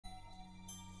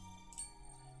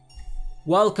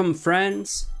Welcome,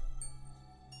 friends,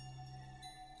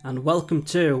 and welcome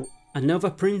to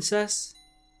another princess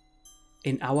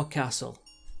in our castle.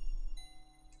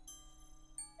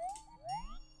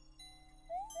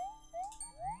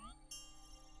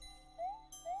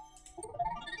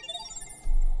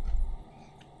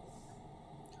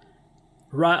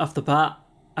 Right off the bat,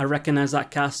 I recognise that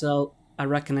castle, I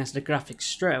recognise the graphics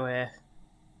straight away,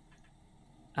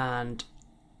 and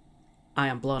I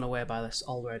am blown away by this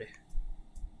already.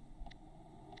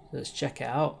 Let's check it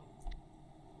out.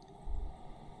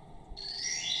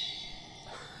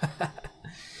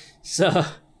 So,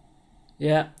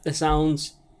 yeah, the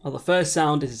sounds, well, the first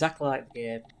sound is exactly like the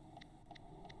game.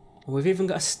 And we've even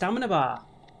got a stamina bar.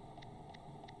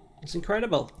 It's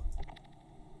incredible.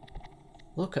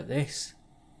 Look at this.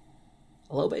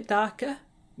 A little bit darker.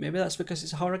 Maybe that's because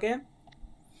it's a horror game.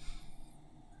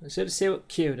 Let's sort of see what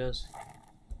Q does.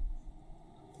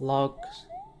 Logs,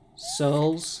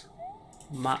 souls,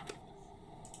 map.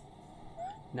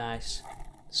 Nice.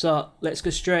 So let's go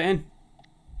straight in.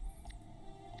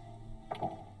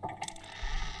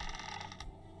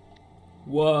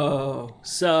 Whoa.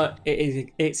 So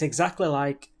it's exactly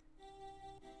like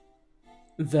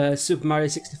the Super Mario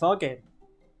 64 game.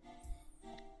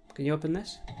 Can you open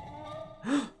this?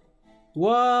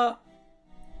 What?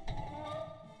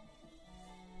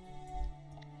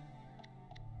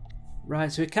 Right,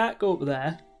 so we can't go up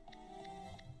there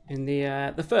in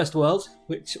the first world,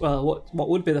 which, well, what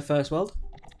would be the first world?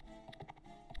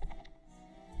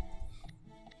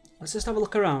 Let's just have a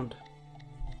look around.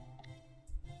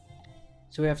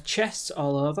 So we have chests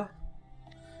all over,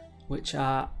 which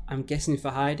are, I'm guessing,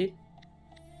 for hiding.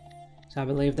 So I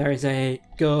believe there is a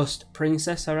ghost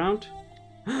princess around.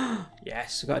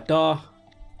 Yes, we got a door.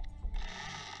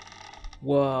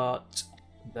 What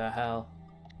the hell?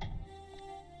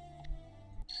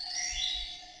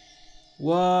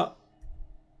 What?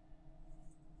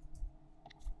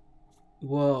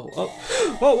 Whoa. Oh.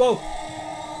 Whoa, whoa.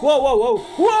 Whoa, whoa, whoa.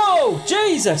 Whoa!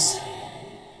 Jesus!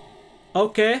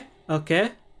 Okay,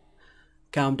 okay.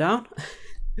 Calm down.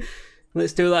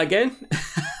 Let's do that again.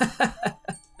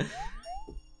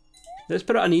 Let's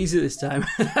put it on easy this time.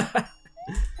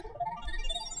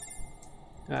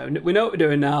 Right, we know what we're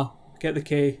doing now. Get the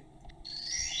key.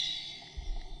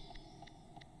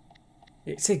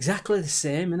 It's exactly the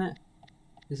same, isn't it?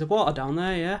 There's a water down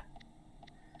there, yeah?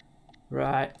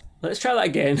 Right, let's try that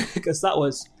again, because that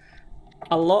was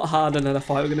a lot harder than I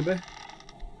thought it was going to be.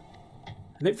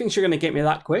 I didn't think she was going to get me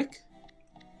that quick.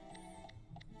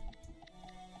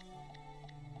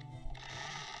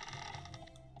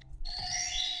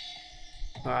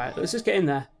 Alright, let's just get in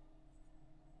there.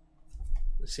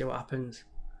 Let's see what happens.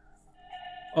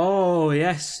 Oh,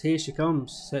 yes, here she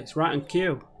comes. So it's right on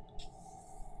cue.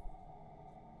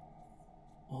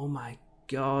 Oh my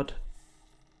god.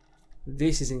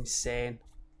 This is insane.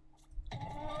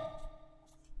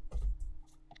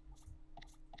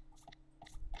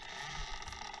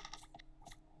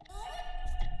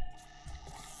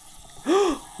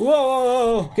 Whoa,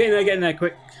 whoa, whoa! Get in there,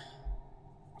 quick.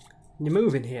 Can you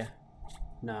move in here?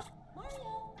 No.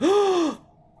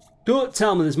 Don't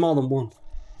tell me there's more than one.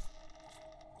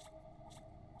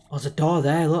 Oh, there's a door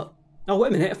there, look. Oh, wait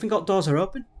a minute, I think all doors are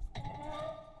open.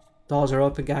 Doors are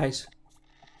open, guys.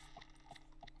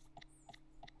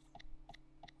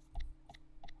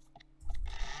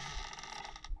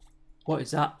 What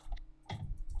is that?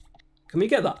 Can we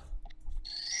get that?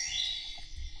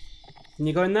 Can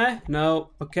you go in there?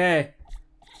 No. Okay.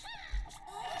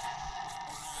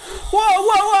 Whoa,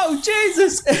 whoa, whoa!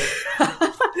 Jesus!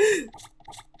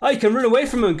 Oh, you can run away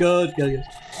from him. Good, good,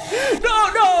 good.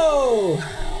 No, no!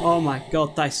 Oh my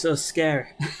god, that's so scary.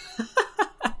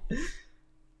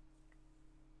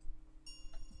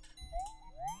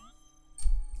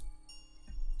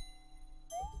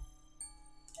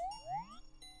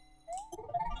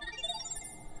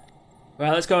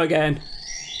 Right, let's go again.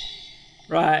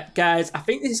 Right, guys, I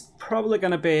think this is probably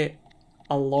going to be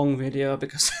a long video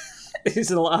because this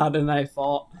is a lot harder than I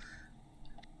thought.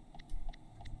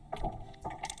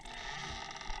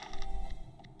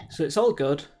 So it's all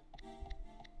good.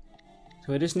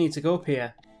 So we just need to go up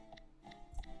here.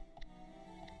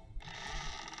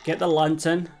 Get the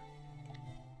lantern.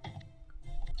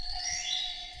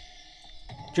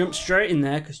 Jump straight in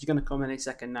there because you're going to come any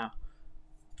second now.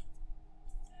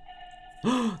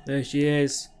 There she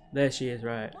is. There she is,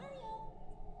 right.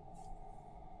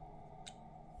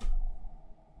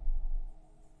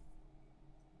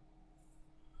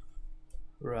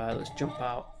 Right, let's jump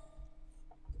out.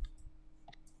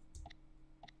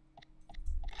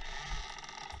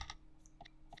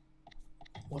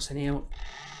 What's in here?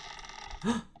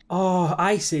 Oh,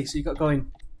 I see. So you got to go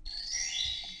in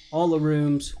all the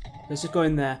rooms. Let's just go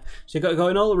in there. So you got to go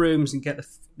in all the rooms and get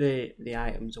the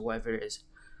items or whatever it is.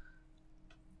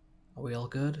 Are we all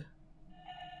good?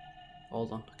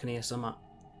 Hold on, I can hear some.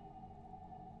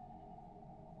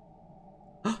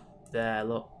 There,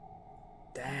 look.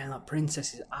 Damn, that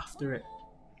princess is after it.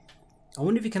 I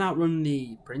wonder if you can outrun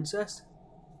the princess.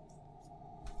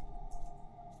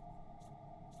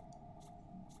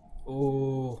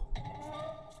 Oh.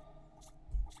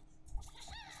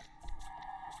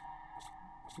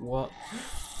 What?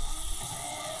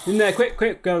 In there, quick,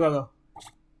 quick, go, go, go.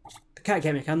 They can't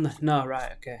get me, can they? No,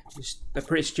 right, okay. Just a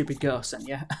pretty stupid ghost then,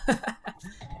 yeah.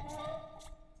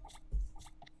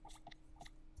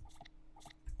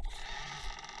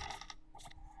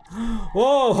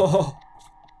 Whoa!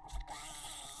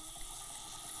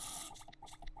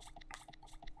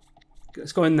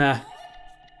 Let's go in there.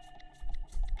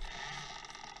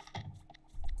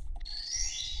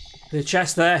 The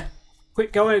chest there.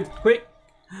 Quick, go in, quick.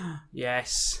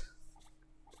 Yes.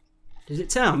 Does it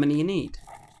tell how many you need?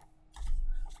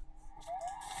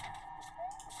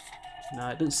 No,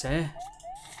 it doesn't say.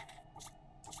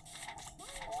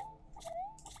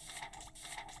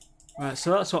 Right,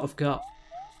 so that's what I've got.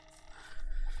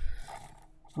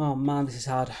 Oh man, this is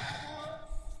hard.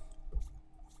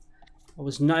 I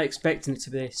was not expecting it to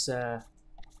be this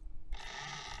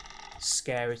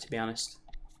scary, to be honest.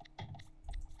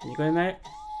 Can you go in there?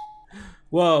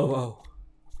 Whoa, whoa.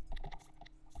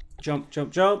 Jump,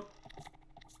 jump, jump.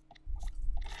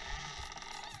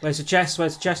 Where's the chest?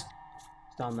 Where's the chest?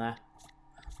 It's down there.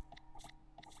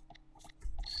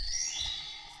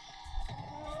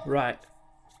 Right.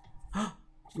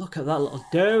 Look at that little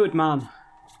dude, man.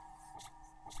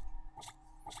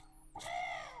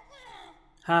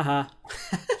 Haha.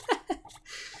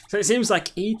 So it seems like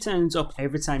he turns up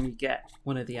every time you get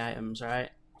one of the items, right?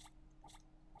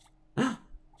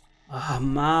 Oh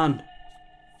man.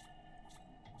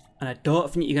 And I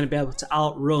don't think you're going to be able to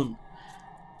outrun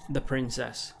the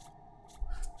princess.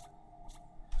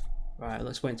 Right,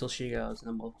 let's wait until she goes and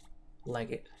then we'll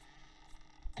leg it.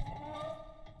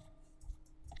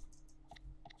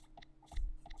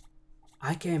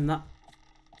 I came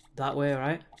that way,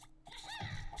 right?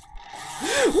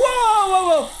 Whoa, whoa,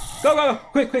 whoa! Go, go, go!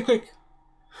 Quick, quick, quick!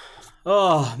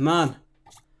 Oh, man.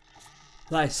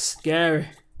 That is scary.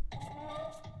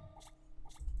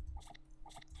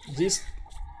 Is this...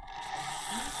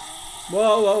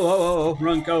 Whoa, whoa, whoa, whoa, whoa.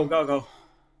 Run, go, go, go.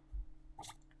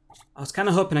 I was kind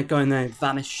of hoping I'd go in there and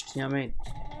vanished, you know what I mean?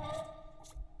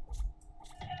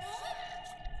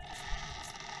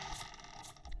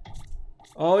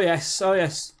 Oh, yes, oh,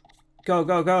 yes. Go,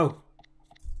 go, go.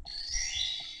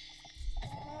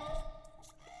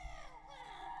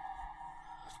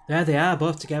 There they are,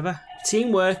 both together.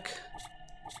 Teamwork.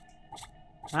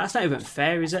 That's not even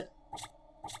fair, is it?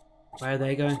 Where are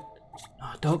they going?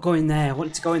 Oh, don't go in there. I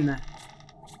wanted to go in there.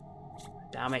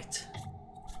 Damn it.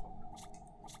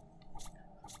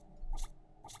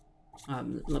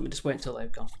 Let me just wait until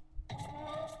they've gone.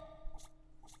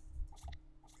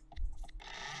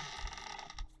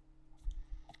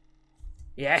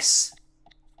 Yes!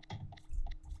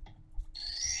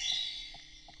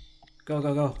 Go,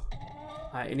 go, go.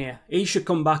 Right, in here. He should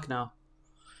come back now.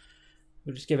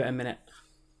 We'll just give it a minute.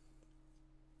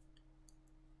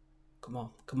 Come on,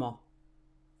 come on.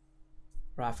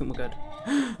 Right, I think we're good.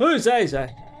 Who's there?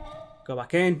 Go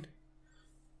back in.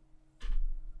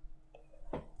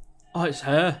 Oh, it's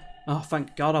her. Oh,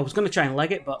 thank God. I was going to try and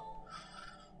leg it, but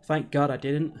thank God I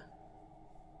didn't.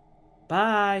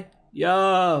 Bye.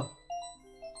 Yo.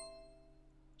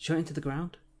 Shot into the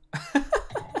ground.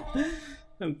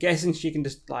 I'm guessing she can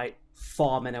just, like,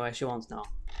 farm anywhere she wants now.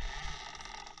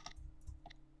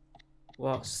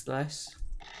 What's this?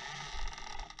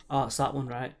 Oh, it's that one,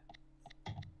 right?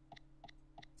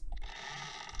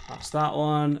 That's that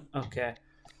one. Okay.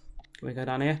 Can we go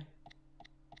down here?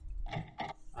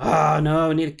 Oh,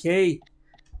 no, I need a key.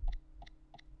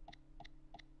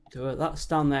 Do it. That's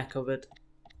down there covered.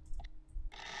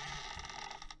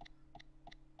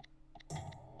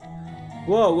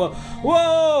 Whoa, whoa,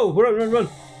 whoa! Run, run, run!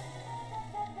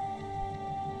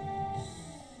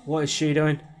 What is she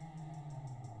doing?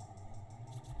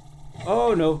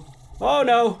 Oh no! Oh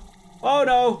no! Oh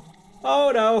no!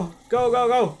 Oh no! Go, go,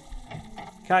 go!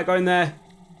 Can't go in there.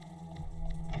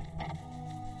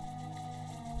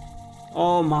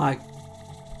 Oh my!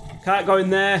 Can't go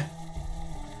in there.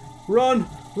 Run!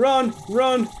 Run!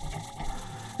 Run!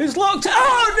 It's locked!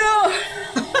 Oh no!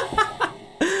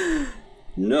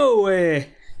 No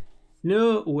way!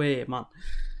 No way, man.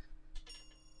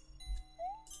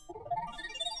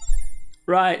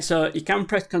 Right, so you can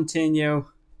press continue.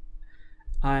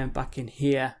 I am back in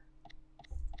here.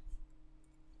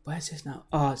 Where's this now?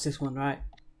 Oh, it's this one, right.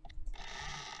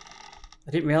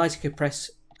 I didn't realise you could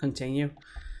press continue.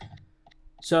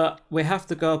 So we have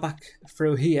to go back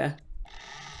through here.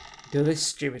 Do this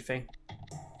stupid thing.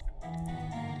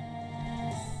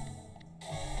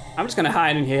 I'm just going to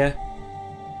hide in here.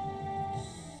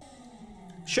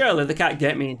 Surely they can't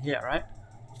get me in here, right?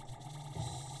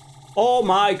 Oh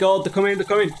my god, they're coming, they're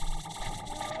coming.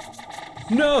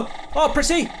 No! Oh,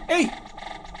 press E! E!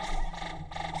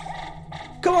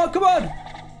 Come on, come on!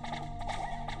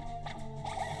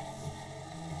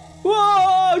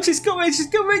 Whoa! She's coming,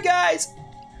 guys!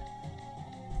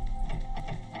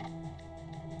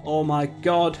 Oh my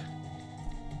god.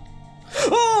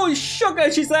 Oh,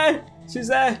 sugar! She's there! She's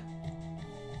there!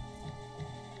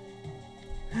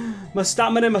 My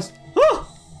stamina must. Oh!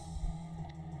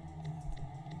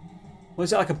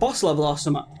 Was it like a boss level or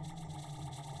something?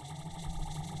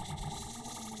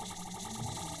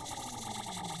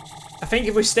 I think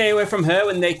if we stay away from her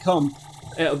when they come,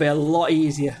 it'll be a lot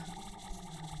easier.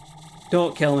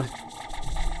 Don't kill me.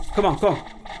 Come on, come on.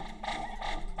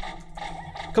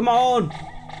 Come on!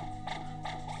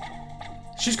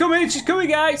 She's coming,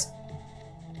 guys!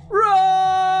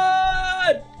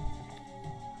 Run!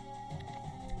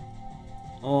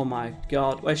 Oh my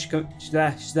god, where's she going? She's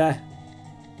there, she's there.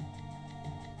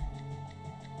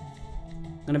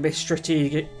 Gonna be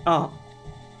strategic. Oh.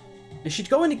 Is she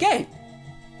going again?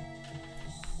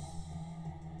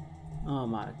 Oh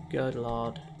my good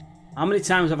lord. How many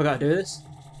times have I got to do this?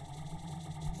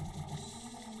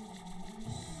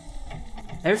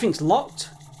 Everything's locked.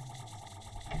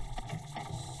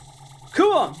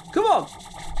 Come on, come on.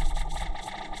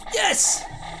 Yes!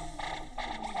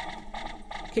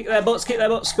 Kick their butts,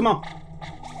 come on.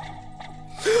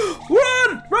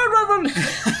 Run! Run, run, run!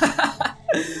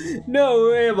 No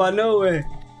way, man, no way.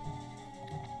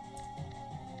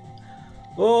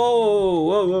 Oh,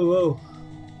 whoa, whoa, whoa.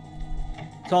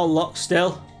 It's all locked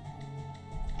still.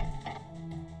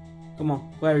 Come on,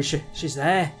 where is she? She's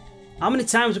there. How many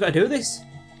times have I got to do this?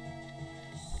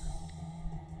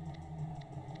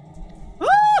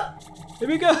 Ah! Here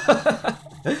we go.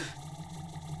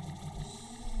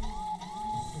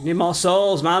 Need more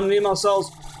souls, man. Need more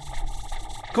souls.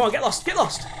 Come on, get lost, get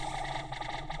lost.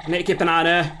 I need to keep an eye on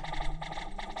her.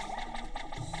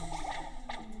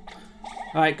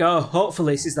 Alright, go.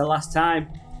 Hopefully this is the last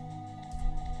time.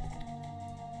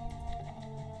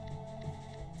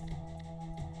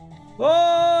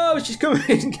 Oh, she's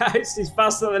coming, guys. She's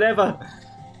faster than ever.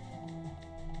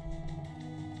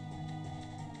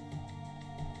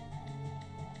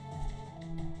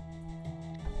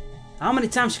 How many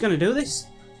times is she going to do this?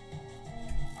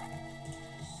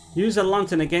 Use a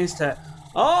lantern against her.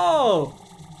 Oh!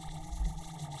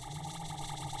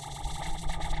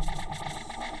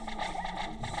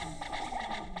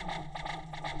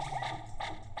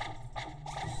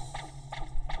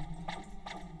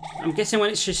 I'm guessing when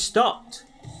it's just stopped.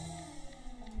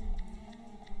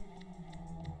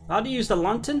 How do you use the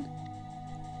lantern?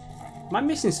 Am I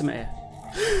missing something here?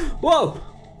 Whoa!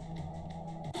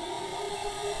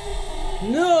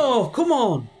 No, come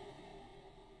on!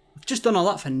 I've just done all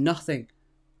that for nothing.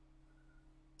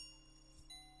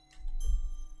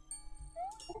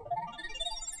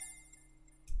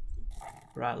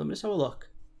 Right, let me just have a look.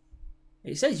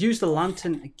 It says use the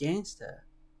lantern against her.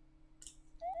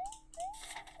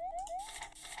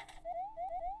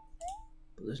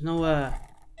 But there's no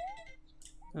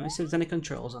let me see if there's any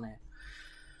controls on here.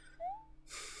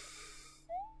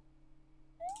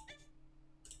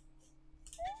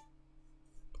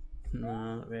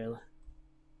 No, not really.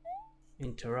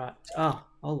 Interact. Ah,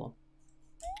 hold on.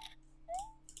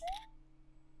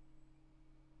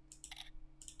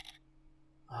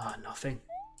 Ah, nothing.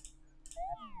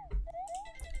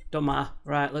 Don't matter.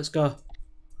 Right, let's go.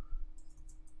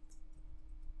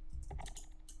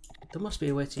 There must be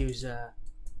a way to use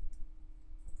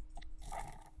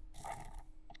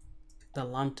the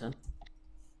lantern.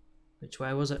 Which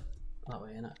way was it? That way,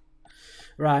 innit?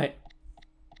 Right.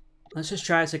 Let's just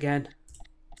try it again.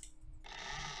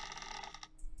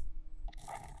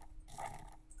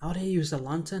 How do you use the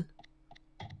lantern?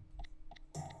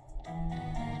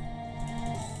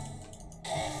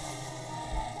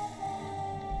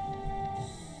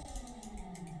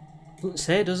 Doesn't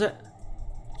say, does it?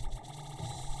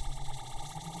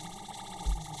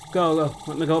 Go, go.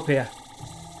 Let me go up here.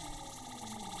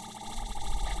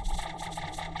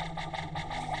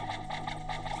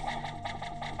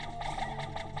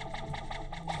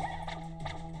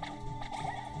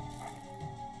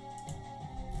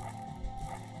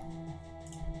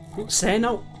 Don't say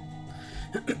no.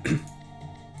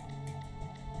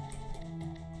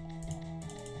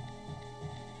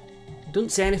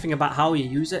 Don't say anything about how you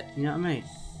use it, you know what I mean?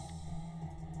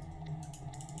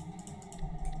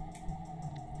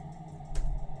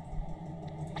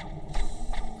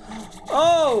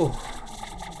 Oh!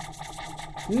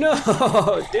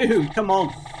 No! Dude, come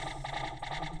on.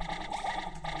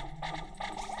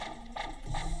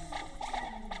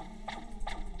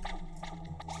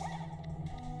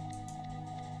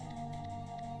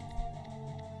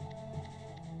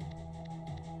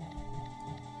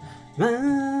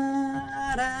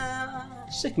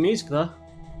 Sick music though.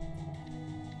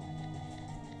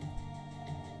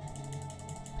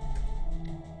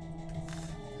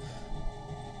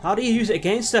 How do you use it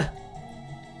against her?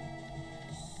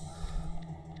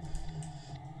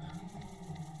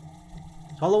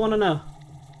 That's all I want to know.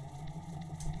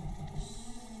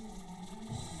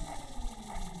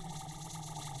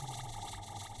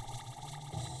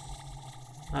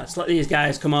 Let's let these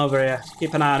guys come over here.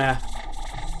 Keep an eye on her.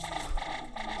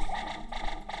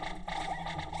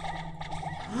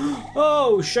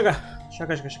 Oh, sugar.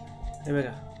 Sugar, sugar, sugar. Here we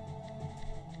go.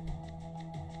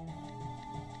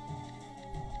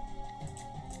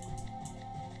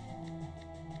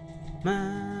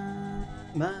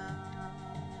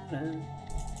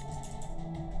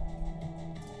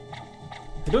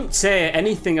 I don't say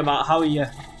anything about how you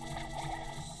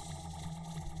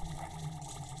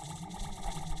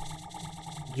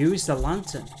use the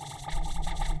lantern.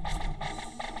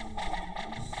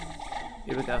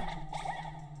 Here we go.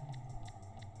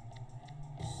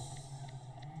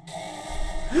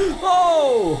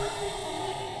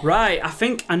 Oh! Right, I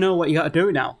think I know what you gotta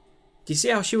do now. Do you see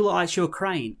how she looked like she was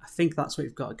crying? I think that's what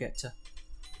you've got to get to.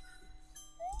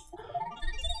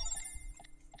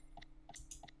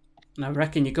 And I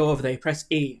reckon you go over there, you press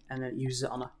E, and then it uses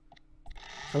it on her.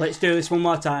 So let's do this one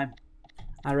more time.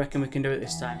 I reckon we can do it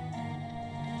this time.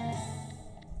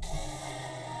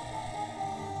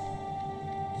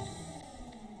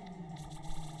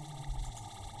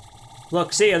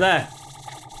 Look, see you there.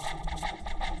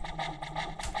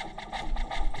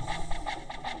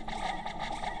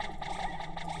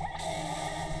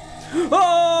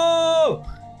 Oh!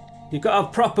 You've got to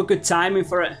have proper good timing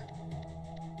for it.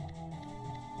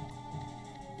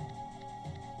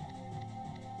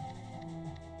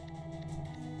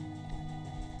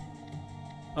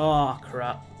 Oh,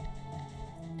 crap.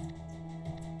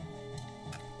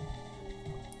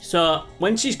 So,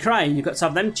 when she's crying, you've got to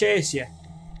have them chase you.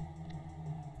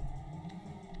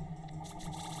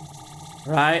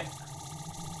 Right.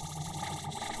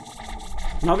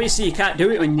 And obviously you can't do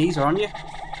it when these are on you.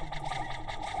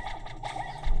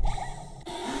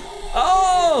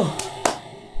 Oh!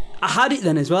 I had it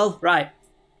then as well. Right.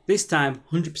 This time,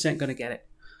 100% gonna get it.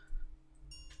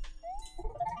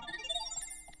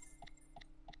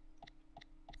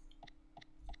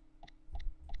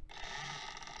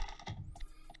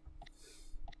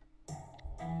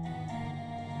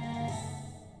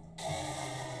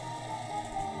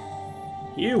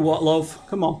 You what, love?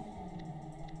 Come on.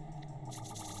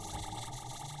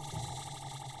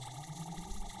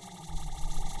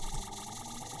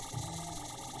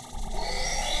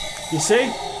 You see?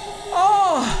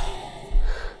 Oh!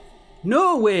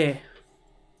 No way!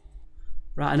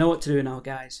 Right, I know what to do now,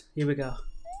 guys. Here we go.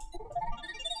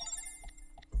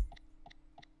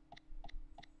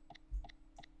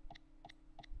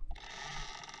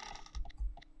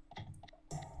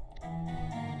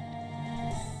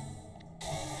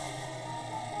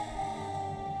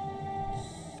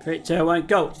 Three, two, one,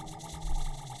 go!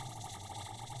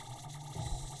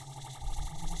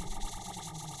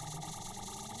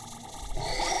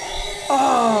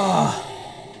 Oh!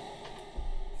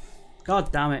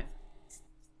 God damn it.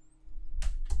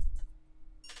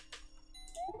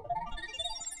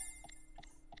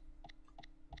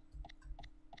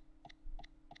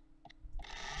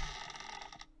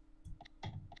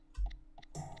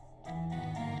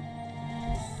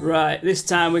 Right, this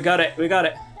time we got it, we got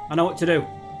it. I know what to do.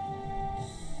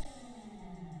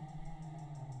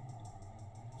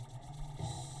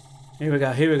 Here we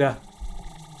go, here we go.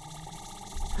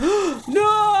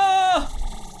 No!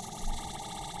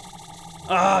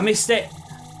 Oh, I missed it.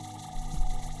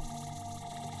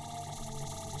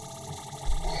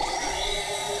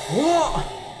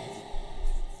 What?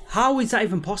 How is that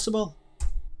even possible?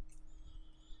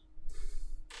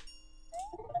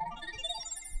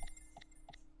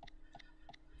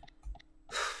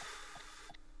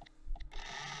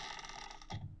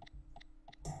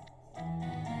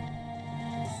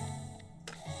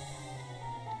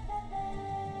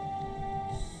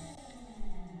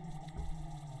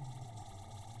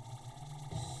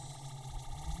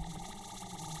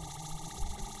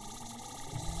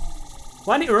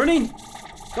 Why aren't it running?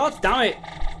 God damn it.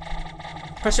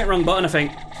 Pressing the wrong button, I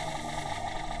think.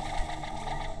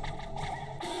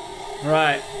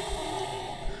 Right.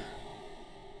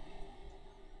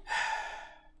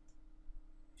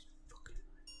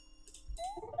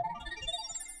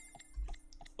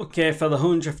 Okay, for the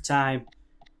 100th time.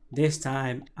 This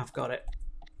time, I've got it.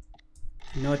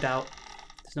 No doubt.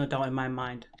 There's no doubt in my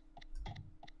mind.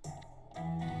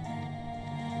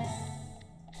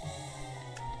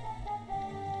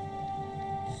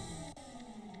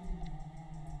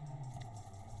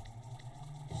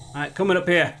 Alright, coming up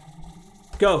here.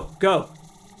 Go, go.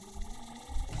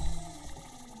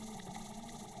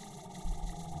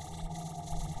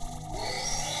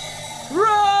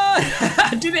 Run!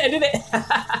 I did it.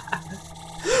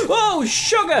 Oh,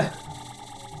 sugar!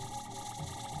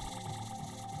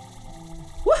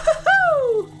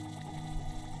 Woohoo!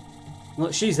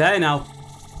 Look, she's there now.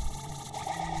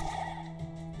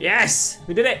 Yes!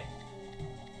 We did it!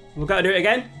 We've got to do it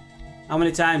again? How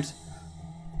many times?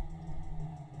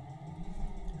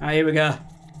 Alright, here we go.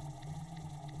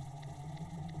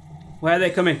 Where are they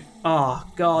coming? Oh,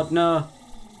 God, no.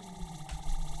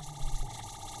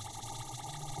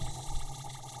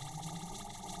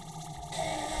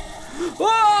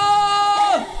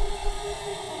 Whoa!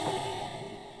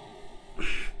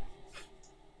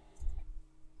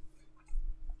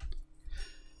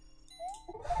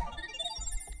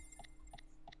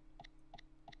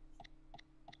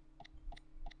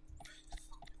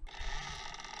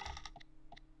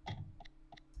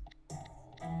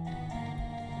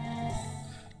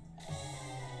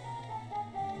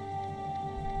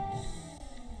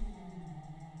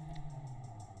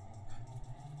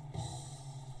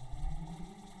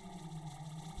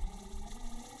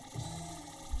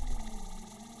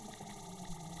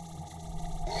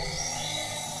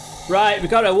 Right, we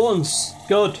got it once.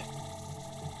 Good.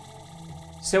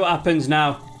 See what happens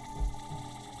now.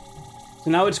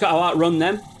 So now we just got to outrun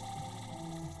them.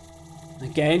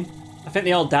 Again. I think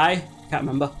they all die. Can't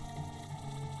remember.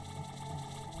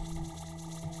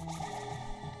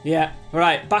 Yeah.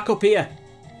 Right, back up here.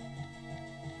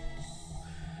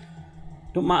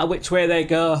 Don't matter which way they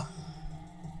go.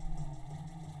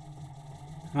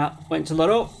 Right, wait until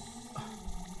they're up.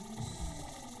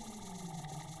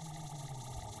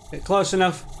 Get close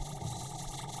enough.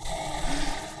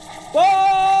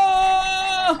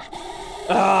 Whoa!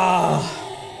 Ah!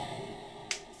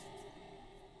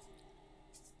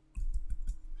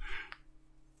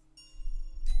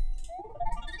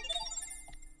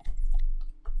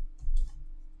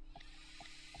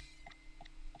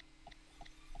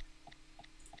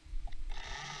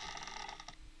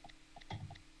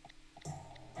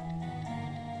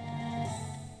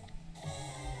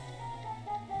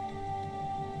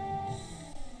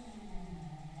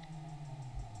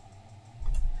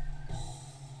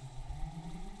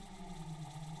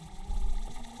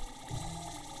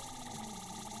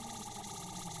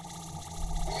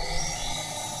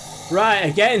 Right,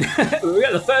 again. We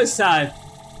got the first time.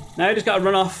 Now we just got to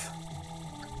run off.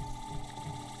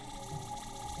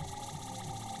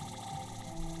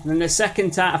 And then the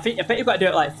second time, I bet you've got to do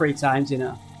it like 3 times, you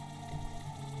know.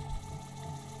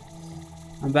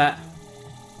 I bet.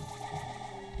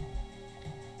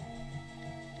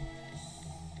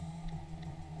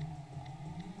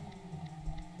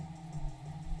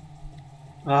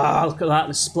 Oh, look at that.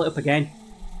 Let's split up again.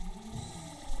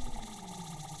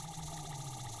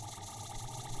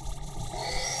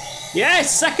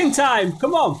 Yes, second time.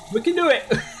 Come on, we can do it.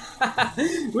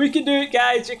 We can do it,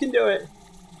 guys. You can do it.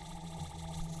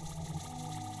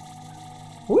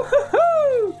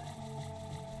 Woohoo!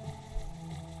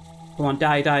 Come on,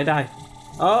 die, die, die.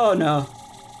 Oh no.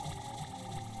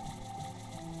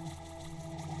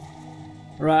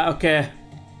 Right, okay.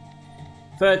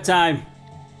 Third time.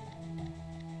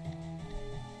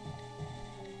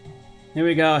 Here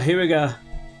we go, here we go.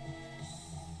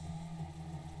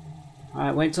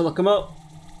 Alright, wait till I come up.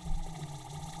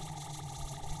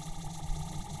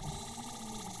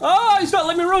 Oh, he's not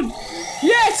letting me run.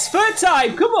 Yes, third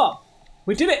time, come on.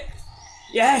 We did it.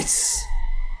 Yes.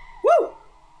 Woo.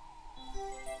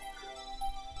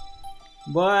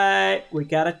 Boy, we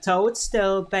got a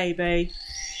toadstool, baby.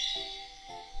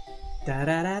 Da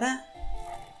da da da.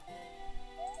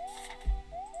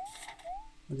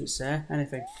 What does it say?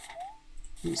 Anything?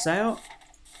 Does it say out?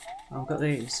 Oh, I've got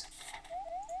these.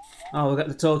 Oh, we've got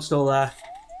the toadstool there.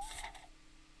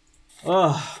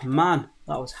 Oh, man.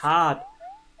 That was hard.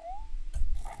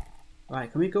 Right,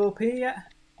 can we go up here yet?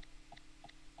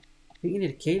 I think you need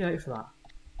a key, don't you, for that?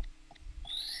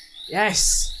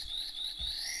 Yes!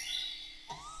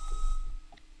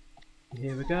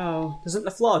 Here we go. Doesn't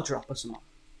the floor drop or something?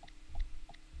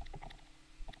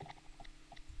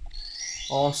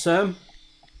 Awesome.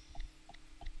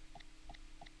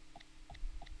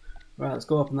 Right, let's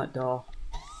go open that door.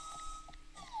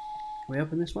 Can we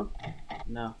open this one?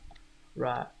 No.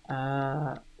 Right.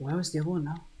 Where was the other one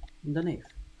now? Underneath.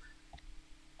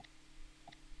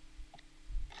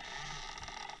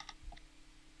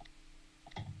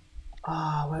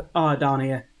 Oh, down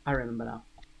here. I remember now.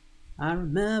 I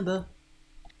remember.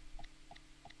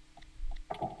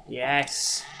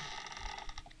 Yes.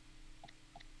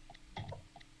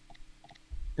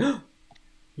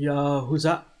 Yo, who's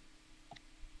that?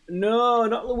 No,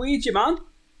 not Luigi, man.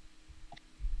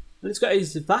 He's got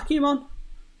his vacuum on.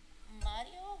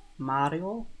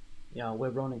 Mario? Yeah, we're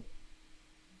running.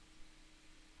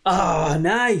 Oh,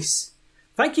 nice.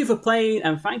 Thank you for playing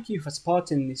and thank you for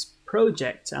supporting this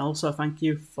project. And also thank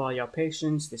you for your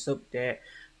patience. This update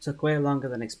took way longer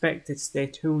than expected. Stay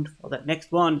tuned for the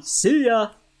next one. See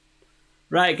ya!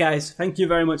 Right, guys. Thank you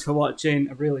very much for watching.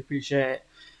 I really appreciate it.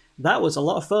 That was a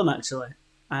lot of fun, actually.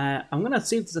 I'm going to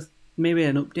see if there's maybe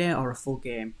an update or a full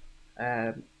game.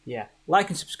 Yeah. Like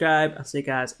and subscribe. I'll see you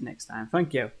guys next time.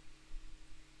 Thank you.